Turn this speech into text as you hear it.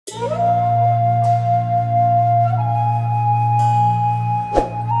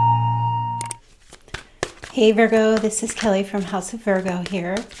Hey Virgo, this is Kelly from House of Virgo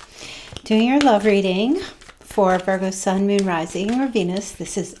here, doing your love reading for Virgo Sun, Moon, Rising, or Venus.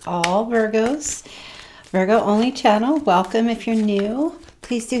 This is all Virgos, Virgo only channel. Welcome if you're new.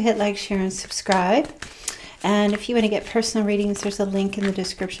 Please do hit like, share, and subscribe. And if you want to get personal readings, there's a link in the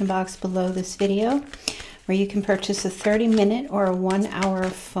description box below this video where you can purchase a 30-minute or a 1-hour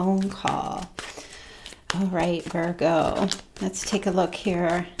phone call. All right, Virgo, let's take a look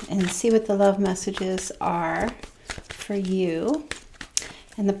here and see what the love messages are for you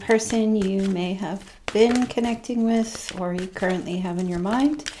and the person you may have been connecting with or you currently have in your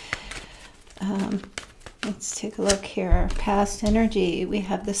mind. Let's take a look here. Past energy, we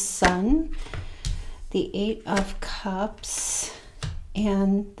have the Sun, the 8 of Cups,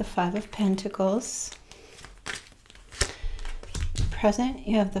 and the 5 of Pentacles. Present,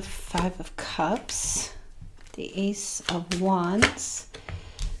 you have the 5 of Cups, the Ace of Wands,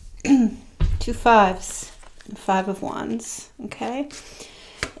 2 5s, the 5 of Wands, okay?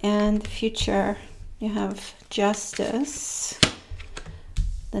 And the future, you have Justice,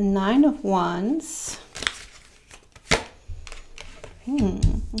 the 9 of Wands,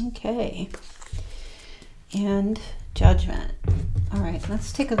 okay, and Judgment. All right,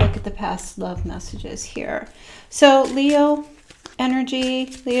 let's take a look at the past love messages here. So Leo energy,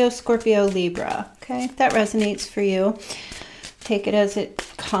 Leo, Scorpio, Libra. Okay, if that resonates for you, take it as it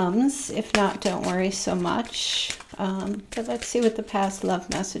comes. If not, don't worry so much. But let's see what the past love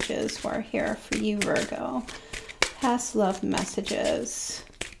messages were here for you, Virgo. Past love messages.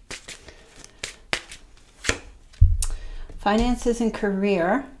 Finances and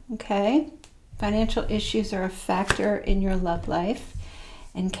career. Okay, financial issues are a factor in your love life,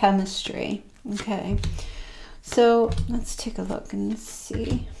 and chemistry. Okay. So let's take a look and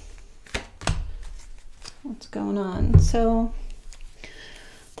see what's going on. So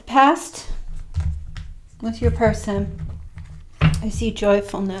the past with your person, I see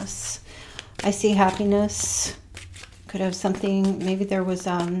joyfulness. I see happiness. Could have something, maybe there was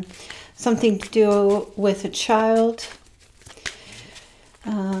something to do with a child.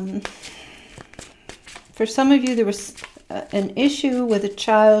 For some of you, there was an issue with a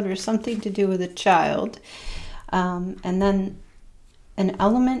child or something to do with a child. And then an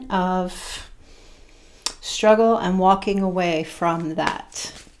element of struggle and walking away from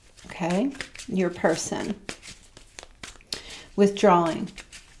that, okay? Your person. Withdrawing.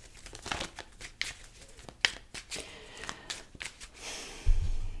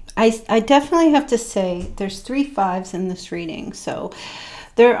 I definitely have to say there's 3 5s in this reading. So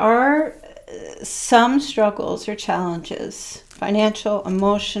there are some struggles or challenges, financial,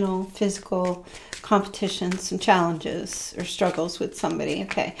 emotional, physical, competitions, some challenges or struggles with somebody.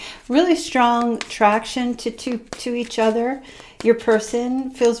 Okay, really strong traction to each other. Your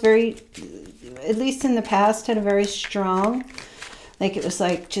person feels very, at least in the past, had a very strong, like it was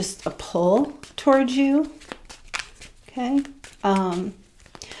like just a pull towards you. Okay, a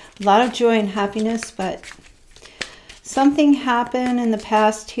lot of joy and happiness, but something happened in the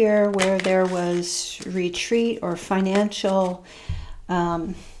past here where there was retreat or financial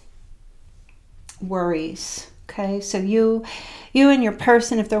worries. Okay, so you and your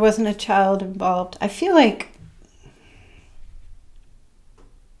person, if there wasn't a child involved, I feel like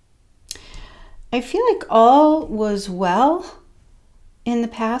all was well in the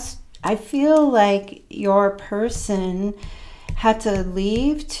past. I feel like your person had to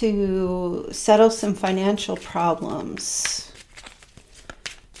leave to settle some financial problems,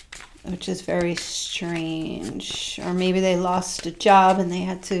 which is very strange. Or maybe they lost a job and they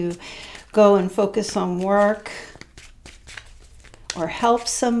had to go and focus on work or help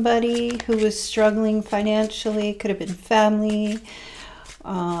somebody who was struggling financially. Could have been family,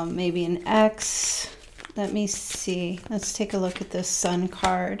 maybe an ex. Let me see. Let's take a look at this Sun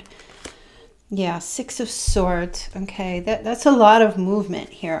card. Yeah, 6 of Swords. Okay, that's a lot of movement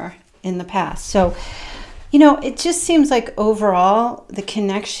here in the past. So, you know, it just seems like overall the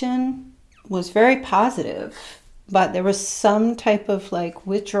connection was very positive, but there was some type of like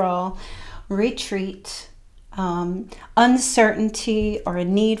withdrawal, retreat, uncertainty, or a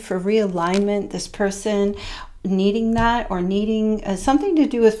need for realignment. This person needing that, or needing something to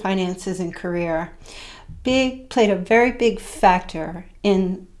do with finances and career, played a very big factor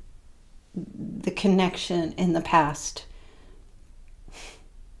in the connection in the past.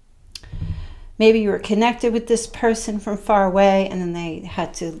 Maybe you were connected with this person from far away and then they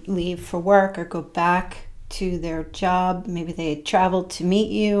had to leave for work or go back to their job. Maybe they had traveled to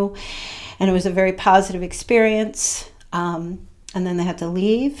meet you and it was a very positive experience, and then they had to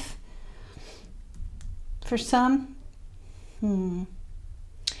leave for some.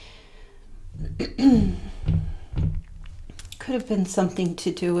 Could have been something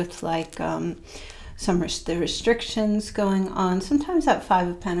to do with like the restrictions going on. Sometimes that Five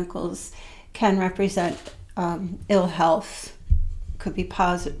of Pentacles can represent ill health. Could be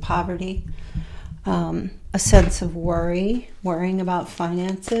poverty, a sense of worrying about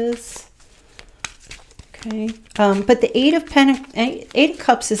finances. Okay, but the Eight of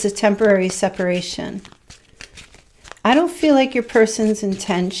Cups is a temporary separation. I don't feel like your person's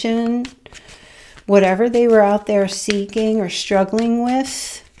intention, whatever they were out there seeking or struggling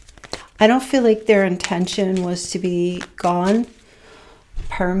with, I don't feel like their intention was to be gone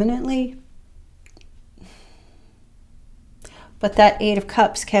permanently. But that Eight of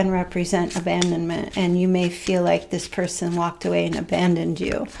Cups can represent abandonment, and you may feel like this person walked away and abandoned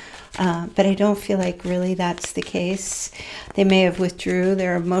you. But I don't feel like really that's the case. They may have withdrew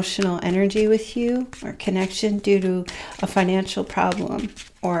their emotional energy with you or connection due to a financial problem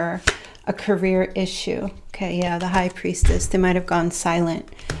or a career issue. Okay, yeah, the High Priestess. They might have gone silent,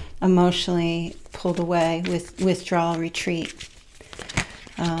 emotionally pulled away with withdrawal, retreat.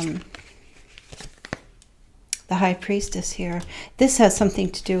 The High Priestess here. This has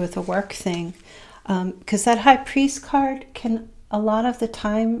something to do with a work thing. Because that High Priest card can a lot of the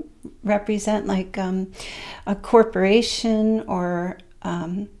time represent like a corporation or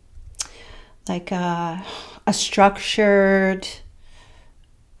like a structured,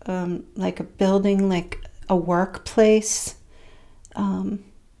 like a building, like a workplace. For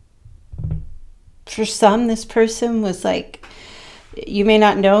some, this person was like, you may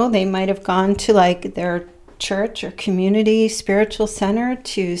not know, they might have gone to like their church or community spiritual center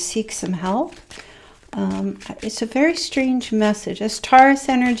to seek some help. It's a very strange message. It's Taurus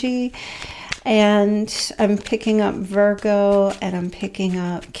energy, and I'm picking up Virgo, and I'm picking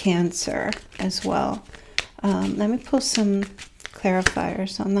up Cancer as well. Let me pull some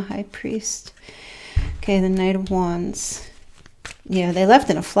clarifiers on the High Priest. Okay, the Knight of Wands. Yeah, they left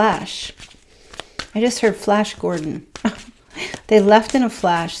in a flash. I just heard Flash Gordon. They left in a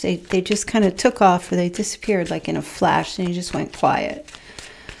flash. They just kind of took off, or they disappeared like in a flash, and he just went quiet.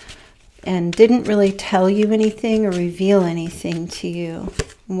 And didn't really tell you anything or reveal anything to you.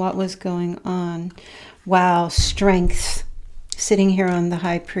 What was going on? Wow, strength. Sitting here on the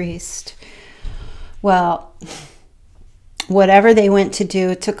High Priest. Well, whatever they went to do,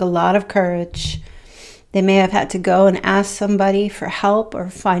 it took a lot of courage. They may have had to go and ask somebody for help or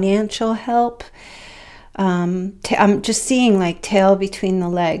financial help. I'm just seeing like tail between the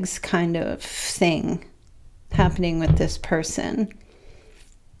legs kind of thing happening with this person.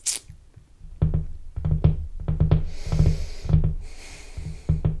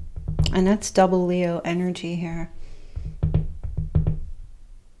 And that's double Leo energy here.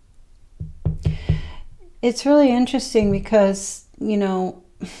 It's really interesting because, you know,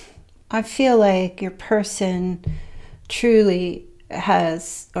 I feel like your person truly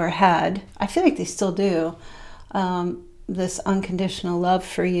has, or had, I feel like they still do, this unconditional love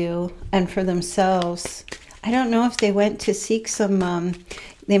for you and for themselves. I don't know if they went to seek some,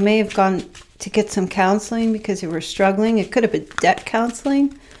 they may have gone to get some counseling because they were struggling. It could have been debt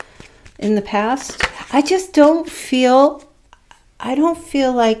counseling in the past. I just don't feel, I don't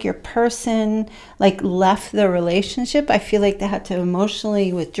feel like your person like left the relationship. I feel like they had to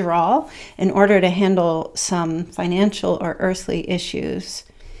emotionally withdraw in order to handle some financial or earthly issues.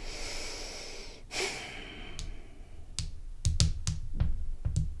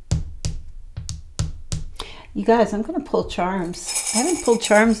 You guys, I'm going to pull charms. I haven't pulled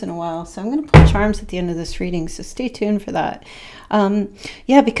charms in a while, so I'm going to pull charms at the end of this reading, so stay tuned for that.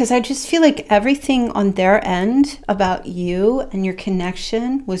 Yeah, because I just feel like everything on their end about you and your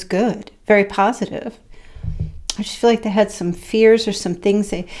connection was good, very positive. I just feel like they had some fears or some things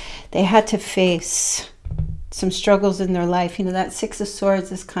they had to face, some struggles in their life. You know, that Six of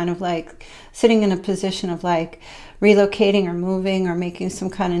Swords is kind of like sitting in a position of like relocating or moving or making some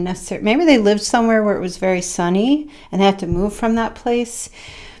kind of necessary, maybe they lived somewhere where it was very sunny and they had to move from that place,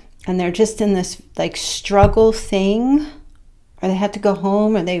 and they're just in this like struggle thing, or they had to go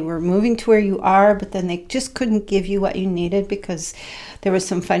home, or they were moving to where you are, but then they just couldn't give you what you needed because there was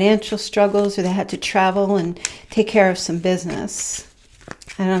some financial struggles, or they had to travel and take care of some business.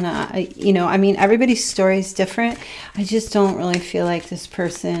 I don't know. You know, I mean, everybody's story is different. I just don't really feel like this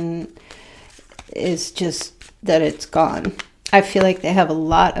person is just that it's gone. I feel like they have a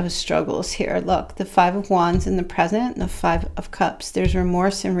lot of struggles here. Look, the Five of Wands in the present, and the Five of Cups. There's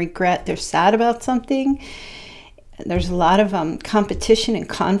remorse and regret. They're sad about something. There's a lot of competition and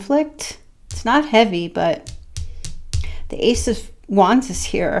conflict. It's not heavy, but the Ace of Wands is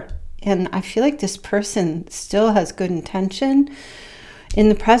here. And I feel like this person still has good intention. in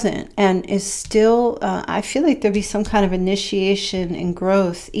the present, and is still, I feel like there'll be some kind of initiation and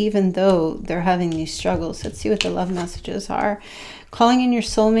growth, even though they're having these struggles. Let's see what the love messages are. Calling in your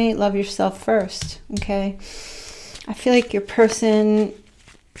soulmate, love yourself first, okay? I feel like your person,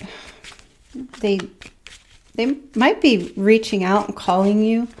 they might be reaching out and calling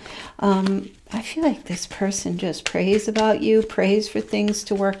you. I feel like this person just prays about you, prays for things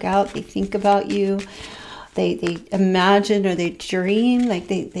to work out. They think about you. They imagine or they dream. Like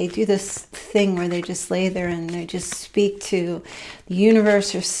they do this thing where they just lay there and they just speak to the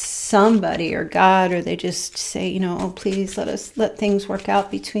universe or somebody or God, or they just say, you know, oh, please let things work out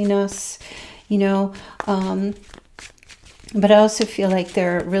between us, you know. But I also feel like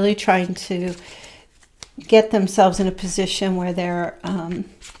they're really trying to get themselves in a position where they're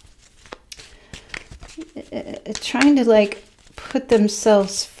trying to like put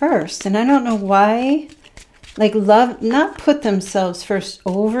themselves first. And I don't know why, like love, not put themselves first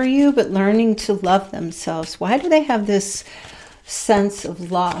over you, but learning to love themselves. Why do they have this sense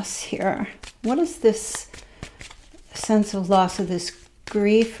of loss here? What is this sense of loss, of this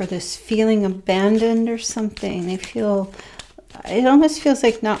grief, or this feeling abandoned or something? They feel, it almost feels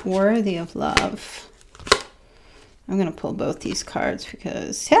like not worthy of love. I'm going to pull both these cards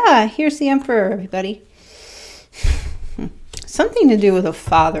because, yeah, here's the Emperor, everybody. Something to do with a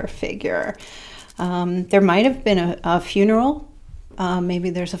father figure. There might have been a funeral. Maybe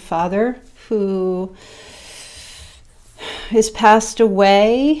there's a father who has passed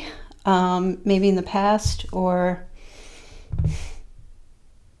away, maybe in the past, or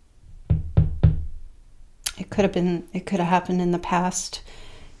it could have happened in the past.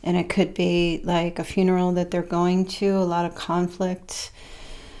 And it could be like a funeral that they're going to, a lot of conflict,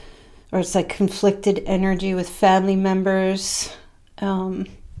 or it's like conflicted energy with family members, you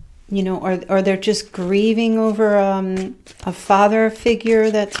know, or they're just grieving over a father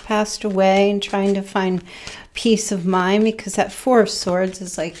figure that's passed away and trying to find peace of mind, because that Four of Swords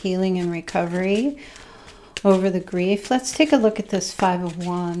is like healing and recovery over the grief. Let's take a look at this Five of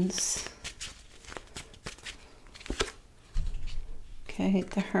Wands. Okay,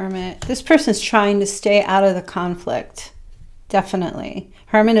 the Hermit. This person's trying to stay out of the conflict. Definitely.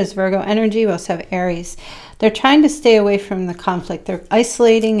 Hermit is Virgo energy. We also have Aries. They're trying to stay away from the conflict. They're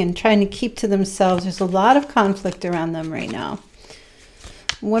isolating and trying to keep to themselves. There's a lot of conflict around them right now.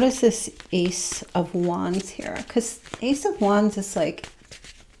 What is this Ace of Wands here? Because Ace of Wands is like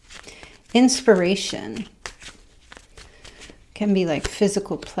inspiration. Can be like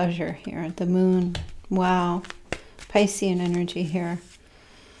physical pleasure here. The Moon. Wow. Piscean energy here.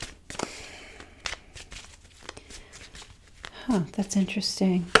 Huh, that's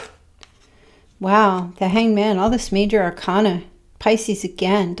interesting. Wow, the Hangman, all this major arcana. Pisces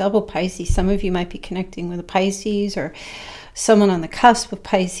again, double Pisces. Some of you might be connecting with a Pisces or someone on the cusp of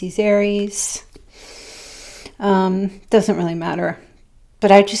Pisces, Aries. Doesn't really matter.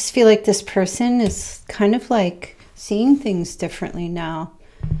 But I just feel like this person is kind of like seeing things differently now.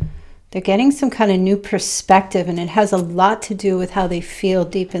 They're getting some kind of new perspective, and it has a lot to do with how they feel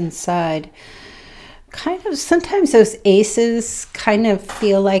deep inside. Kind of, sometimes those aces kind of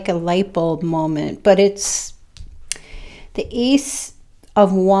feel like a light bulb moment, but it's, the Ace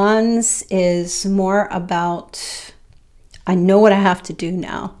of Wands is more about, I know what I have to do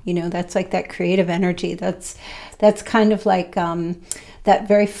now. You know, that's like that creative energy. That's kind of like that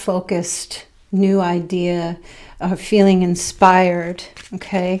very focused new idea of feeling inspired.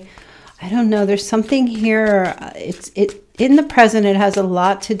 Okay. I don't know. There's something here. In the present, it has a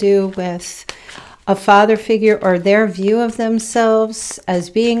lot to do with a father figure or their view of themselves as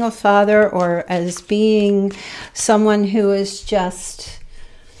being a father or as being someone who is just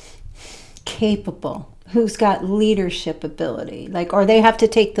capable, who's got leadership ability, like, or they have to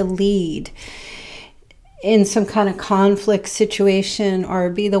take the lead in some kind of conflict situation or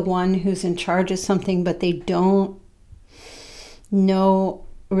be the one who's in charge of something, but they don't know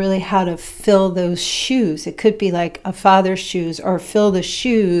really how to fill those shoes. It could be like a father's shoes, or fill the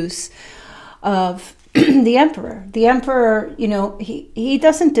shoes of the Emperor. The Emperor, you know, he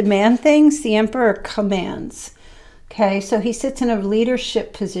doesn't demand things. The Emperor commands. Okay, so he sits in a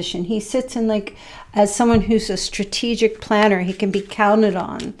leadership position. He sits in like as someone who's a strategic planner. He can be counted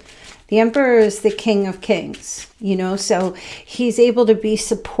on. The Emperor is the King of Kings, you know, so he's able to be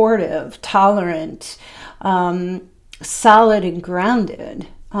supportive, tolerant, solid and grounded.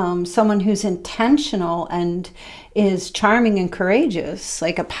 Someone who's intentional and is charming and courageous,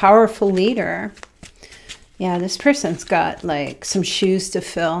 like a powerful leader. Yeah, this person's got like some shoes to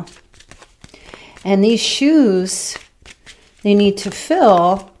fill. And these shoes they need to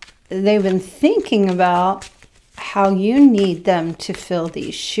fill, they've been thinking about how you need them to fill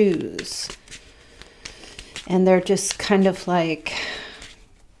these shoes. And they're just kind of like,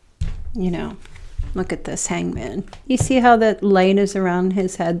 you know, look at this Hangman. You see how that light is around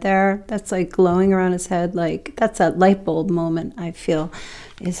his head there? That's like glowing around his head. Like that's a light bulb moment, I feel,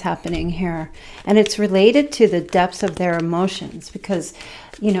 is happening here. And it's related to the depths of their emotions because,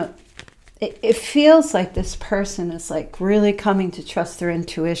 you know, it feels like this person is like really coming to trust their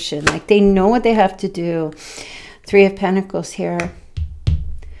intuition. Like they know what they have to do. 3 of Pentacles here.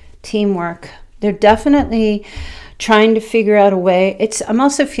 Teamwork. They're definitely trying to figure out a way. I'm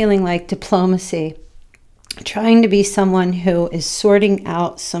also feeling like diplomacy. Trying to be someone who is sorting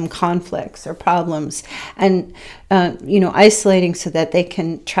out some conflicts or problems and, you know, isolating so that they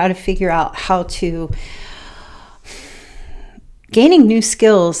can try to figure out how to gaining new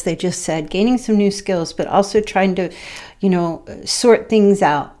skills. They just said gaining some new skills, but also trying to, you know, sort things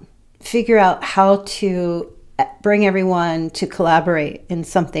out, figure out how to bring everyone to collaborate in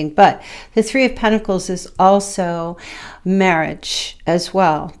something. But the 3 of Pentacles is also marriage as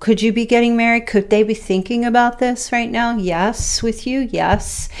well. Could you be getting married? Could they be thinking about this right now? Yes, with you,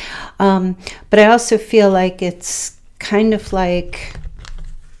 yes. But I also feel like it's kind of like,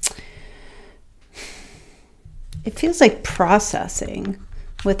 it feels like processing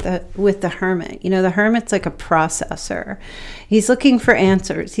with the Hermit. You know, the Hermit's like a processor. He's looking for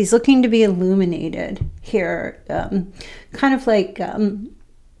answers. He's looking to be illuminated here. Kind of like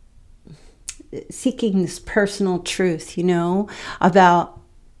seeking this personal truth, you know, about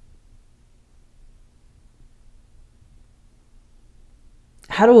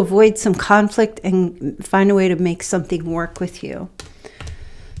how to avoid some conflict and find a way to make something work with you.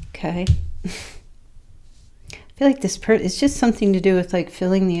 Okay. I feel like this it's just something to do with like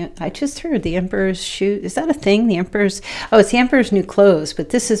filling the, I just heard the Emperor's shoe. Is that a thing? The Emperor's, oh, it's the Emperor's new clothes,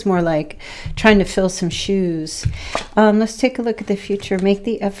 but this is more like trying to fill some shoes. Let's take a look at the future. Make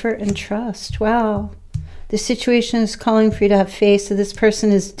the effort and trust. Wow. The situation is calling for you to have faith. So this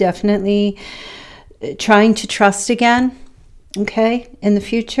person is definitely trying to trust again. Okay, in the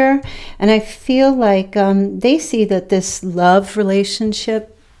future. And I feel like they see that this love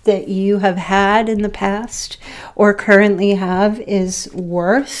relationship that you have had in the past or currently have is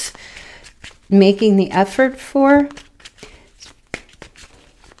worth making the effort for.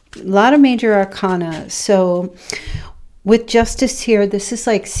 A lot of major arcana. So with Justice here, this is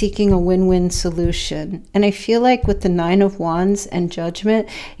like seeking a win-win solution. And I feel like with the 9 of Wands and Judgment,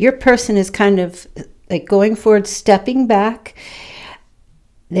 your person is kind of like going forward, stepping back.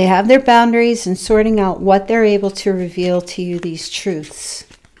 They have their boundaries and sorting out what they're able to reveal to you, these truths.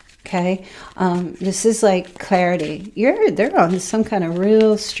 Okay, this is like clarity. They're on some kind of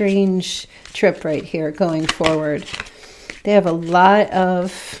real strange trip right here going forward. They have a lot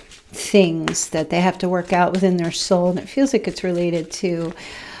of things that they have to work out within their soul, and it feels like it's related to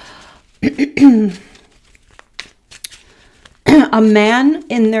a man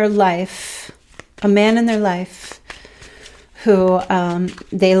in their life, who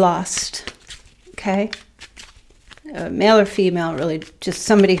they lost. Okay. Male or female, really, just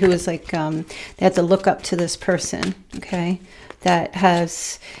somebody who is like, they had to look up to this person, okay, that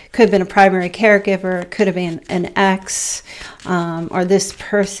could have been a primary caregiver, could have been an ex, or this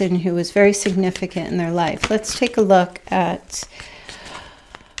person who was very significant in their life. Let's take a look at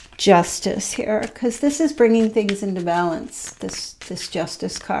Justice here, because this is bringing things into balance, this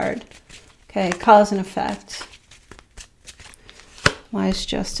Justice card. Okay, cause and effect. Why is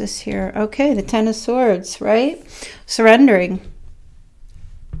Justice here? Okay, the 10 of Swords, right? Surrendering.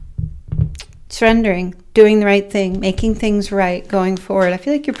 Surrendering, doing the right thing, making things right, going forward. I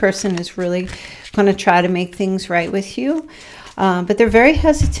feel like your person is really going to try to make things right with you. But they're very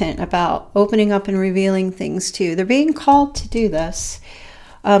hesitant about opening up and revealing things to you. They're being called to do this.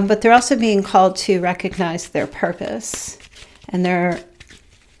 But they're also being called to recognize their purpose. And they're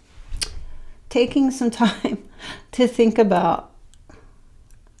taking some time to think about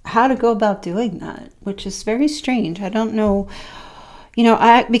how to go about doing that, which is very strange. I don't know, you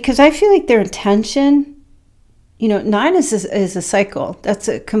know, because I feel like their intention, you know, 9 is a cycle. That's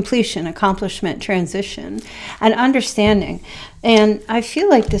a completion, accomplishment, transition, and understanding. And I feel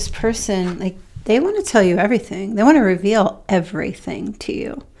like this person, like, they want to tell you everything. They want to reveal everything to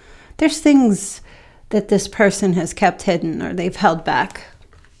you. There's things that this person has kept hidden or they've held back.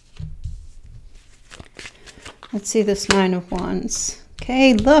 Let's see this 9 of Wands.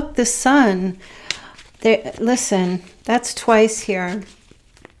 Okay, look, the Sun. Listen, that's twice here.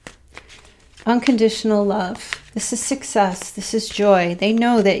 Unconditional love. This is success. This is joy. They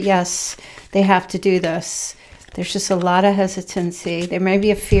know that, yes, they have to do this. There's just a lot of hesitancy. There may be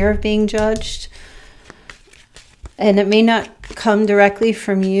a fear of being judged. And it may not come directly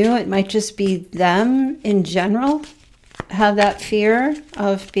from you. It might just be them in general have that fear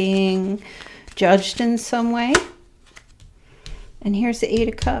of being judged in some way. And here's the Eight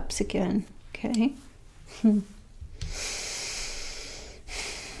of Cups again. Okay.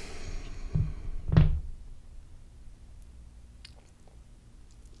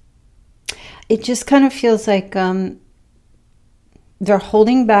 It just kind of feels like they're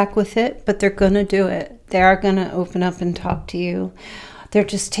holding back with it, but they're going to do it. They are going to open up and talk to you. They're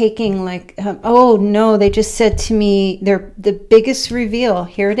just taking like, oh no, they just said to me, they're the biggest reveal.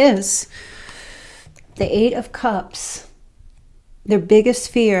 Here it is. The Eight of Cups. Their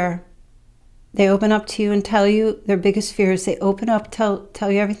biggest fear. They open up to you and tell you their biggest fear is they open up, tell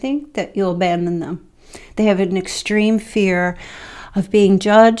you everything, that you'll abandon them. They have an extreme fear of being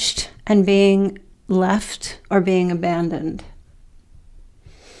judged and being left or being abandoned.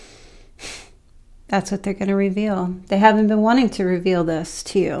 That's what they're going to reveal. They haven't been wanting to reveal this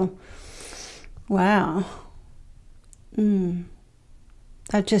to you. Wow.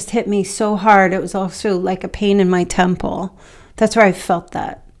 That just hit me so hard. It was also like a pain in my temple. That's where I felt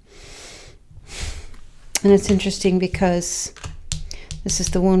that. And it's interesting because this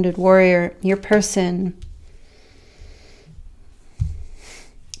is the wounded warrior. Your person,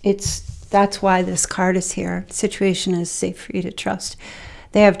 that's why this card is here. The situation is safe for you to trust.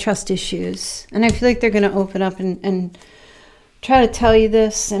 They have trust issues. And I feel like they're going to open up and try to tell you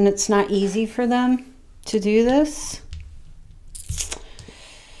this. And it's not easy for them to do this.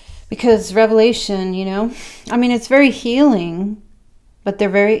 Because revelation, you know, I mean, it's very healing. But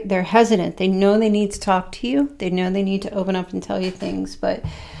they're hesitant. They know they need to talk to you. They know they need to open up and tell you things. But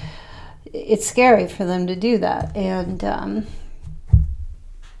it's scary for them to do that. And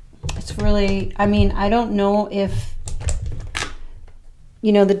it's really, I mean, I don't know if,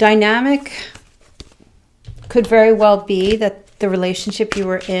 you know, the dynamic could very well be that the relationship you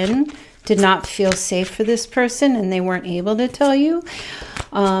were in did not feel safe for this person and they weren't able to tell you.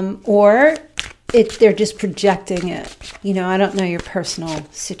 Or they're just projecting it. You know, I don't know your personal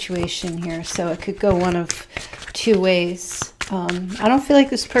situation here, so it could go one of two ways. I don't feel like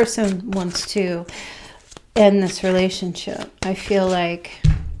this person wants to end this relationship. I feel like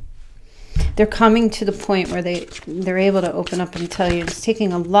they're coming to the point where they're able to open up and tell you. It's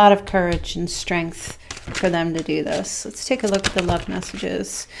taking a lot of courage and strength for them to do this. Let's take a look at the love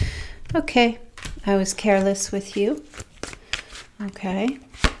messages. Okay, I was careless with you. Okay.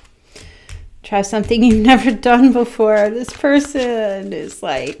 Try something you've never done before. This person is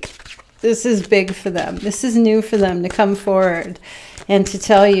like, this is big for them. This is new for them to come forward and to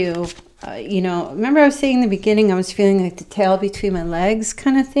tell you, you know, remember I was saying in the beginning, I was feeling like the tail between my legs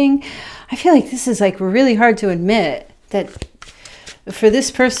kind of thing. I feel like this is like really hard to admit, that for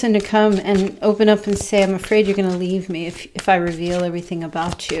this person to come and open up and say, I'm afraid you're going to leave me if I reveal everything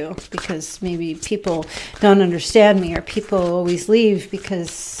about you, because maybe people don't understand me, or people always leave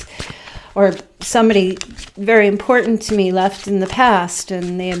because, or somebody very important to me left in the past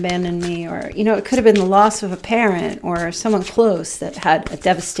and they abandoned me, or, you know, it could have been the loss of a parent or someone close that had a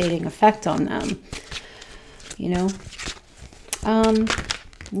devastating effect on them, you know.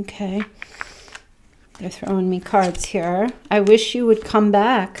 Okay. They're throwing me cards here. I wish you would come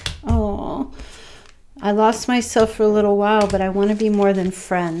back. Oh, I lost myself for a little while, but I want to be more than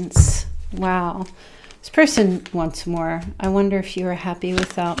friends. Wow. This person wants more. I wonder if you are happy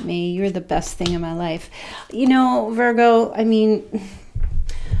without me. You're the best thing in my life. You know, Virgo, I mean,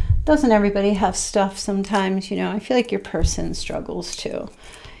 doesn't everybody have stuff sometimes? You know, I feel like your person struggles too.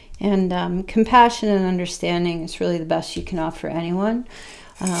 And compassion and understanding is really the best you can offer anyone.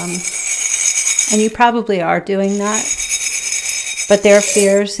 And you probably are doing that. But their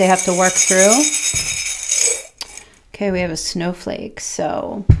fears, they have to work through. Okay, we have a snowflake.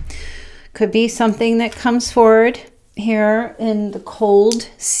 So could be something that comes forward here in the cold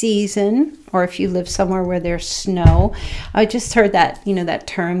season, or if you live somewhere where there's snow. I just heard that, you know, that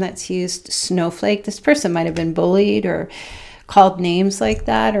term that's used, snowflake. This person might have been bullied or called names like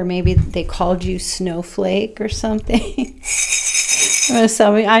that, or maybe they called you snowflake or something.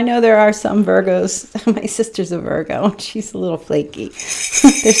 I know there are some Virgos. My sister's a Virgo. She's a little flaky.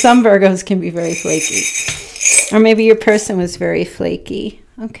 There's some Virgos can be very flaky. Or maybe your person was very flaky.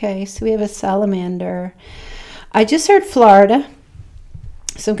 Okay, so we have a salamander. I just heard Florida.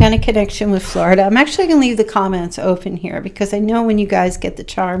 Some kind of connection with Florida. I'm actually going to leave the comments open here because I know when you guys get the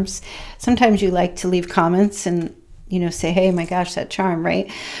charms, sometimes you like to leave comments and, you know, say, hey, my gosh, that charm, right?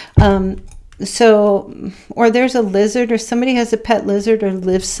 So, or there's a lizard, or somebody has a pet lizard or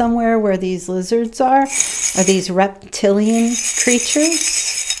lives somewhere where these lizards are these reptilian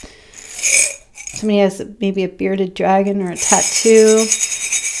creatures. Somebody has maybe a bearded dragon or a tattoo.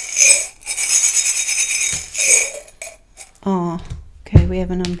 Oh, okay, we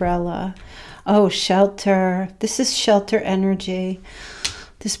have an umbrella. Oh, shelter. This is shelter energy.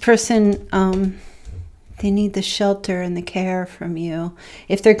 This person, they need the shelter and the care from you.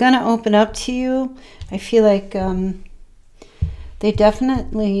 If they're going to open up to you, I feel like they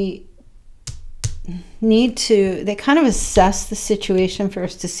definitely need to, they kind of assess the situation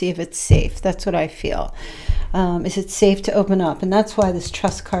first to see if it's safe. That's what I feel. Is it safe to open up? And that's why this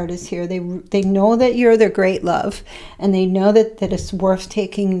trust card is here. They know that you're their great love, and they know that it's worth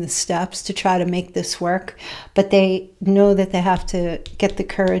taking the steps to try to make this work, but they know that they have to get the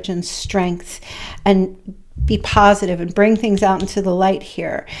courage and strength and be positive and bring things out into the light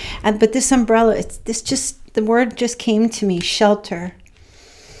here. But this umbrella, the word just came to me, shelter.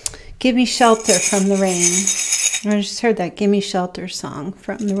 Give me shelter from the rain. I just heard that Give Me Shelter song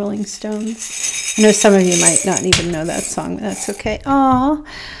from the Rolling Stones. I know some of you might not even know that song, but that's okay. Oh,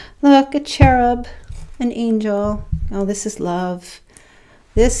 look, a cherub, an angel. Oh, this is love.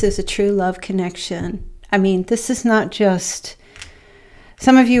 This is a true love connection. I mean, this is not just,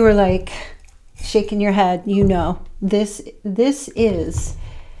 some of you are like shaking your head, you know. This is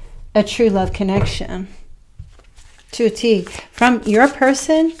a true love connection to a T. From your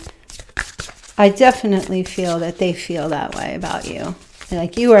person, I definitely feel that they feel that way about you.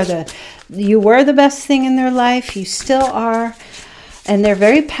 Like you were the best thing in their life. You still are. And they're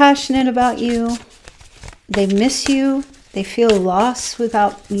very passionate about you. They miss you. They feel lost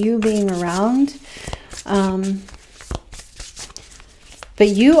without you being around. But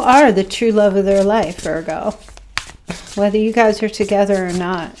you are the true love of their life, Virgo. Whether you guys are together or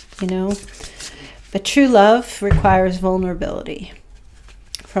not, you know. But true love requires vulnerability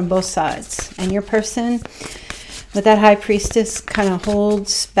from both sides. And your person with that High Priestess kind of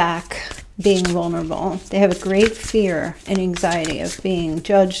holds back being vulnerable. They have a great fear and anxiety of being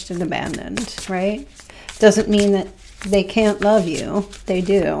judged and abandoned, right? Doesn't mean that they can't love you. They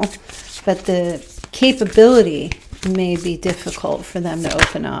do. But the capability may be difficult for them to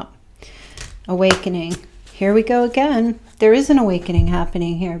open up. Awakening. Here we go again. There is an awakening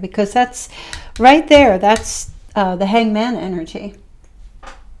happening here, because that's right there. That's the Hangman energy.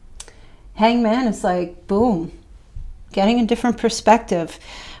 Hangman is like, boom, getting a different perspective,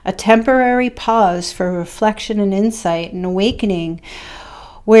 a temporary pause for reflection and insight and awakening,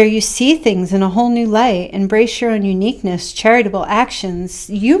 where you see things in a whole new light, embrace your own uniqueness, charitable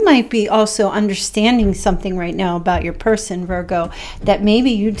actions. You might be also understanding something right now about your person, Virgo, that maybe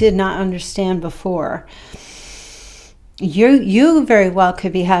you did not understand before. You very well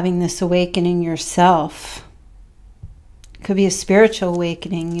could be having this awakening yourself. It could be a spiritual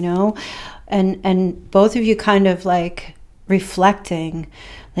awakening, you know, and both of you kind of like reflecting,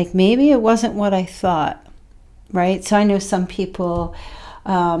 like maybe it wasn't what I thought, right? So I know some people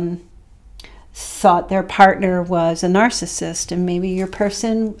thought their partner was a narcissist, and maybe your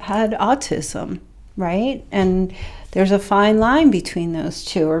person had autism, right? And there's a fine line between those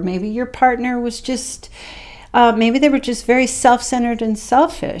two. Or maybe your partner was just, maybe they were just very self-centered and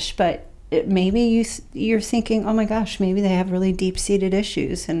selfish, but maybe you're thinking, oh my gosh, maybe they have really deep-seated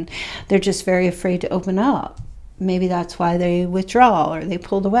issues and they're just very afraid to open up. Maybe that's why they withdraw or they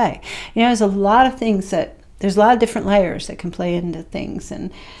pulled away. You know, there's a lot of things there's a lot of different layers that can play into things,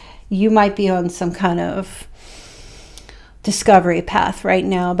 and you might be on some kind of discovery path right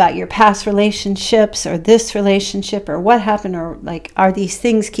now about your past relationships or this relationship or what happened, or like, are these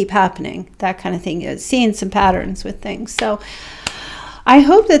things keep happening? That kind of thing. Seeing some patterns with things. So I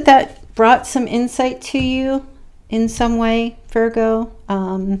hope that brought some insight to you in some way, Virgo.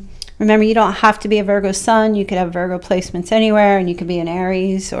 Remember, you don't have to be a Virgo Sun. You could have Virgo placements anywhere, and you could be an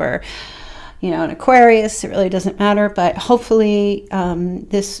Aries or, you know, an Aquarius. It really doesn't matter. But hopefully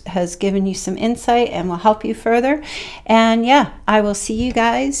this has given you some insight and will help you further. And yeah, I will see you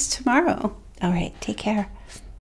guys tomorrow. All right, take care.